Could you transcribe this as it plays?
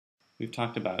We've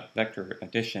talked about vector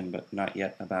addition, but not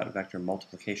yet about vector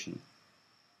multiplication.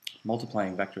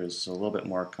 Multiplying vectors is a little bit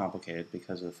more complicated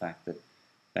because of the fact that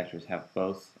vectors have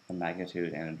both a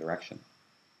magnitude and a direction.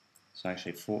 So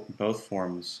actually, both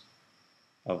forms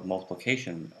of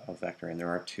multiplication of vector, and there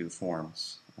are two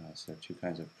forms, so there are two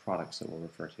kinds of products that we'll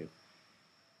refer to,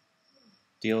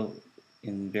 deal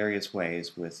in various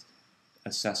ways with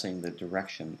assessing the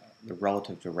direction, the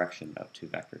relative direction of two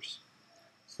vectors.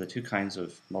 So the two kinds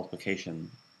of multiplication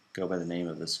go by the name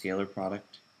of the scalar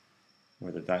product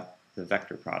or the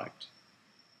vector product.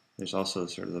 There's also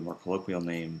sort of the more colloquial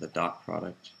name, the dot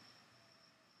product,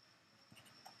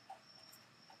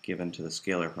 given to the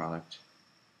scalar product,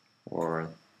 or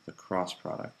the cross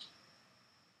product.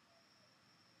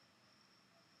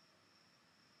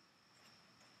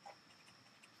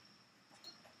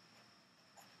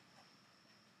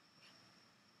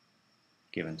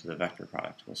 Given to the vector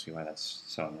product. We'll see why that's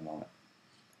so in a moment.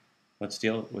 Let's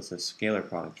deal with the scalar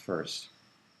product first.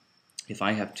 If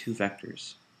I have two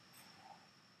vectors,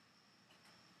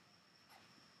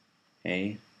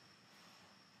 A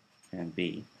and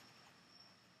B,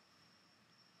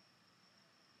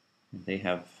 and they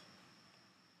have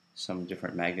some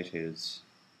different magnitudes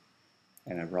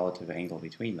and a relative angle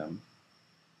between them,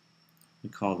 we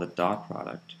call the dot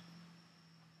product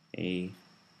A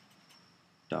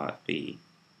dot B.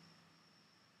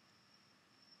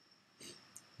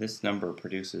 This product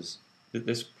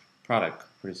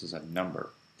produces a number.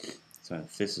 So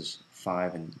if this is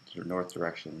 5 in the north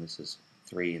direction, this is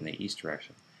 3 in the east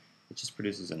direction. It just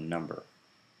produces a number.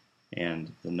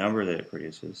 And the number that it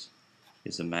produces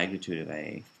is the magnitude of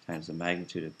A times the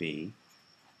magnitude of B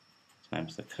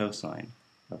times the cosine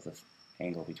of the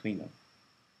angle between them.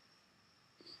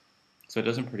 So it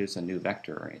doesn't produce a new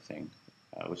vector or anything,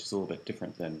 which is a little bit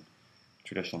different than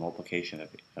traditional multiplication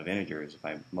of integers. If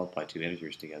I multiply two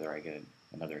integers together, I get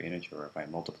another integer. Or if I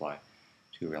multiply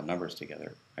two real numbers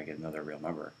together, I get another real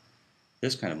number.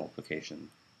 This kind of multiplication,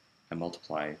 I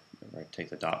multiply, or I take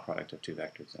the dot product of two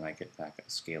vectors, and I get back a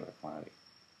scalar quantity.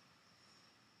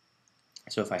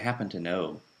 So if I happen to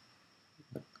know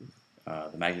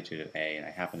the magnitude of A, and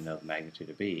I happen to know the magnitude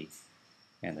of B,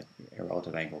 and the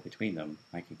relative angle between them,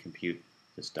 I can compute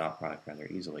this dot product rather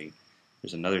easily.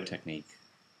 There's another technique,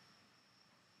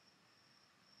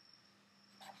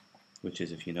 which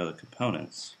is if you know the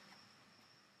components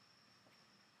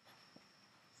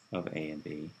of A and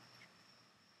B,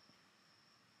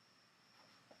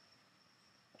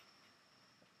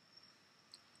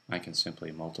 I can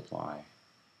simply multiply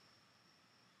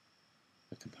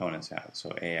the components out.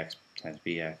 So AX times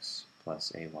BX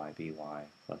plus AY BY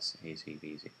plus AC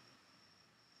BZ.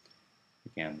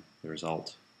 Again, the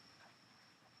result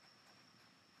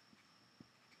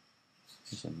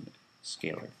is a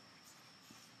scalar.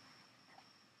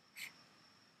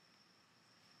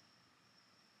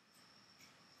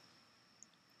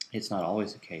 It's not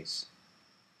always the case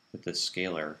that this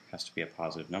scalar has to be a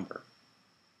positive number.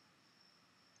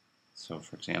 So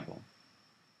for example,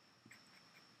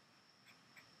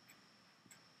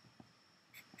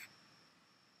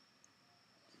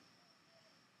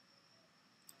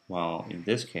 while in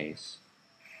this case,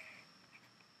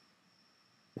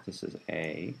 if this is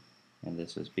A and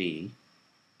this is B,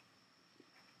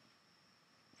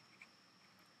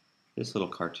 this little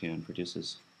cartoon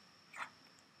produces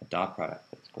a dot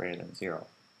product that's greater than 0.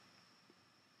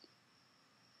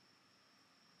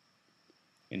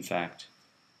 In fact,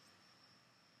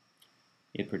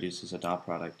 it produces a dot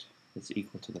product that's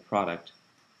equal to the product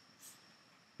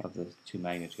of the two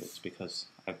magnitudes because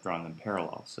I've drawn them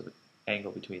parallel. So the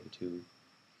angle between the two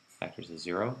vectors is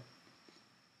 0,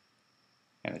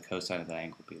 and the cosine of that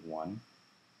angle would be 1.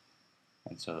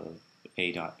 And so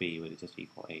A dot B would just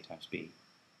equal A times B.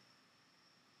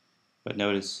 But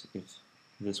notice if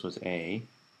this was A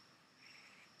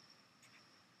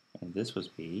and this was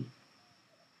B,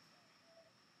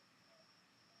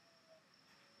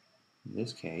 in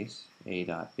this case, A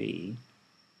dot B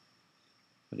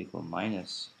would equal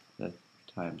minus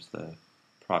times the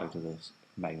product of those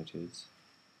magnitudes.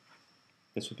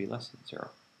 This would be less than 0.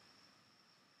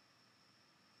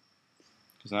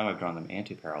 Because now I've drawn them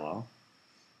antiparallel.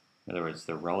 In other words,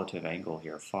 the relative angle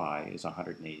here, phi, is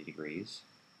 180 degrees.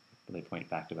 They point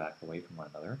back to back away from one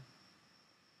another.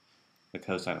 The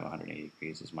cosine of 180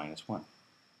 degrees is minus 1.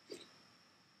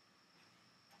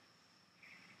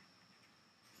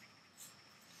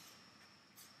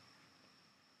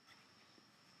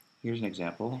 Here's an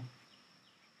example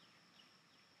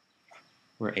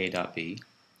where A dot B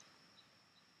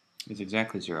is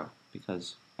exactly 0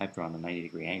 because I've drawn the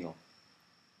 90-degree angle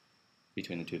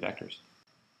between the two vectors.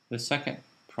 The second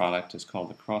product is called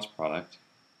the cross product.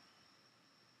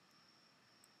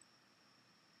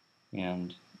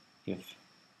 And if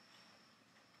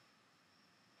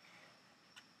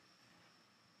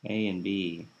A and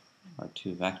B are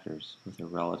two vectors with a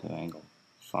relative angle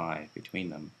phi between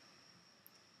them,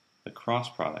 the cross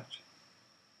product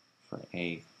for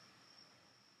A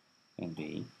and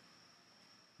B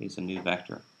is a new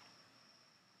vector.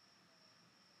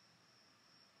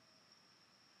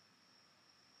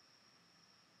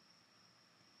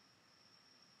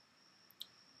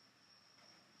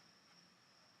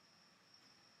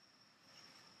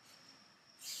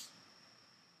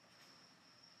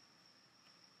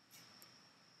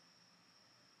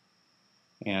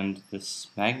 And this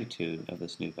magnitude of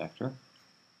this new vector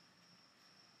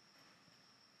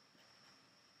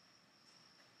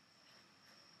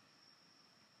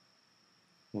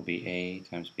will be A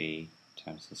times B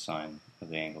times the sine of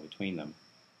the angle between them.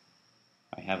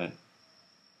 I haven't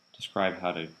described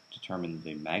how to determine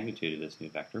the magnitude of this new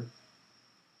vector,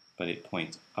 but it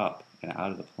points up and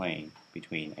out of the plane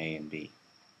between A and B.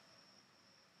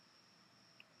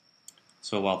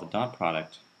 So while the dot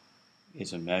product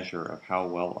is a measure of how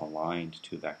well aligned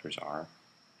two vectors are,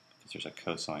 because there's a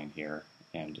cosine here,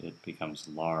 and it becomes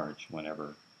large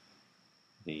whenever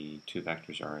the two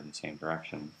vectors are in the same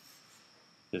direction,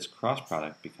 this cross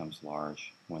product becomes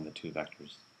large when the two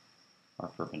vectors are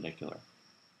perpendicular.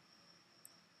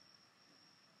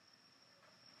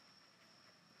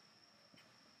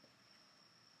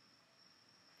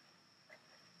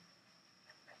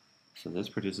 So this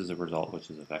produces a result which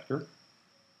is a vector.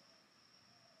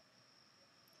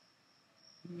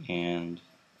 And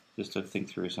just to think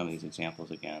through some of these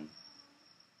examples again.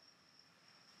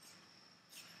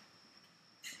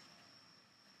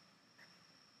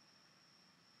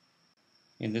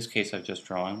 In this case I've just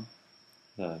drawn,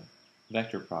 the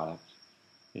vector product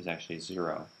is actually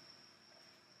 0.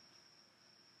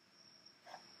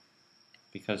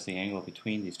 Because the angle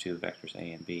between these two vectors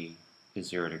A and B is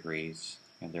 0 degrees,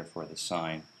 and therefore the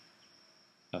sine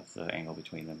of the angle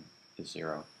between them is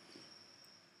 0.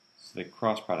 So the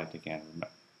cross product, again,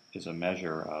 is a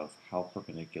measure of how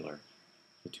perpendicular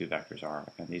the two vectors are,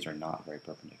 and these are not very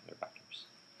perpendicular vectors.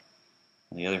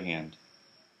 On the other hand,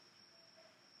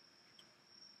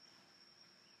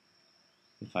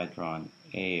 if I'd drawn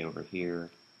A over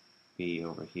here, B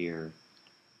over here,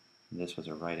 and this was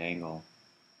a right angle,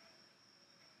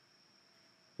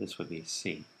 this would be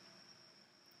C.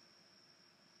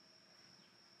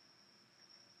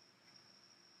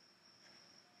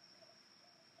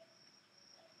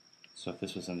 So if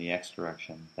this was in the x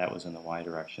direction, that was in the y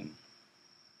direction,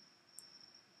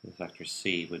 the vector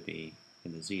C would be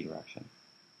in the z direction.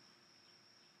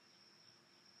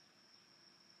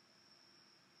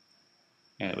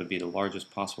 And it would be the largest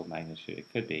possible magnitude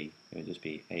it could be. It would just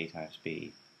be A times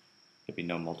B. There'd be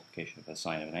no multiplication of the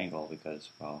sine of an angle because,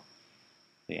 well,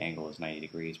 the angle is 90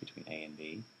 degrees between A and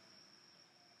B.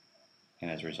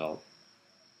 And as a result,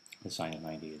 the sine of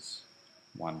 90 is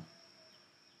 1.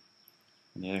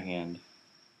 On the other hand,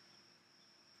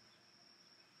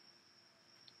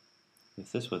 if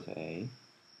this was A,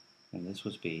 and this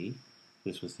was B,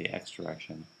 this was the x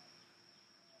direction,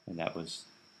 and that was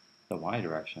the y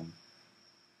direction,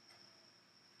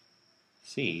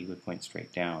 C would point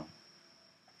straight down.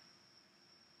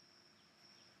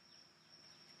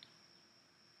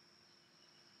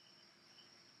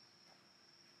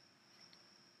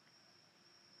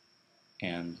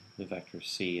 And the vector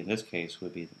C in this case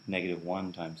would be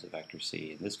 -1 times the vector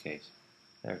C in this case.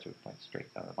 There to point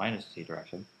straight down the minus C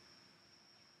direction.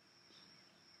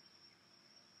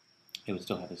 It would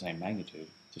still have the same magnitude,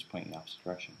 just pointing in the opposite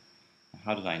direction. Now,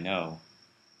 how did I know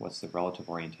what's the relative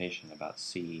orientation about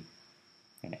C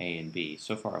and A and B?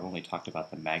 So far I've only talked about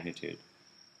the magnitude,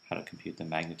 how to compute the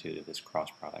magnitude of this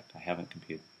cross product. I haven't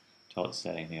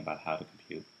said anything about how to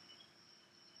compute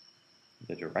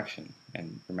the direction.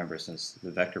 And remember, since the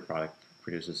vector product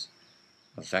produces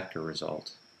a vector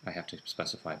result, I have to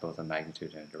specify both a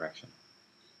magnitude and a direction.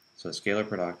 So the scalar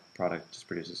product just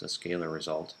produces a scalar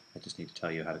result. I just need to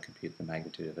tell you how to compute the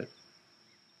magnitude of it.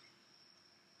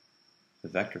 The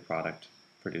vector product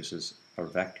produces a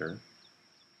vector,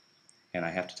 and I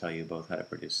have to tell you both how to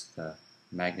produce the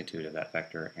magnitude of that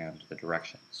vector and the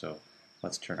direction. So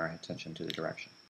let's turn our attention to the direction.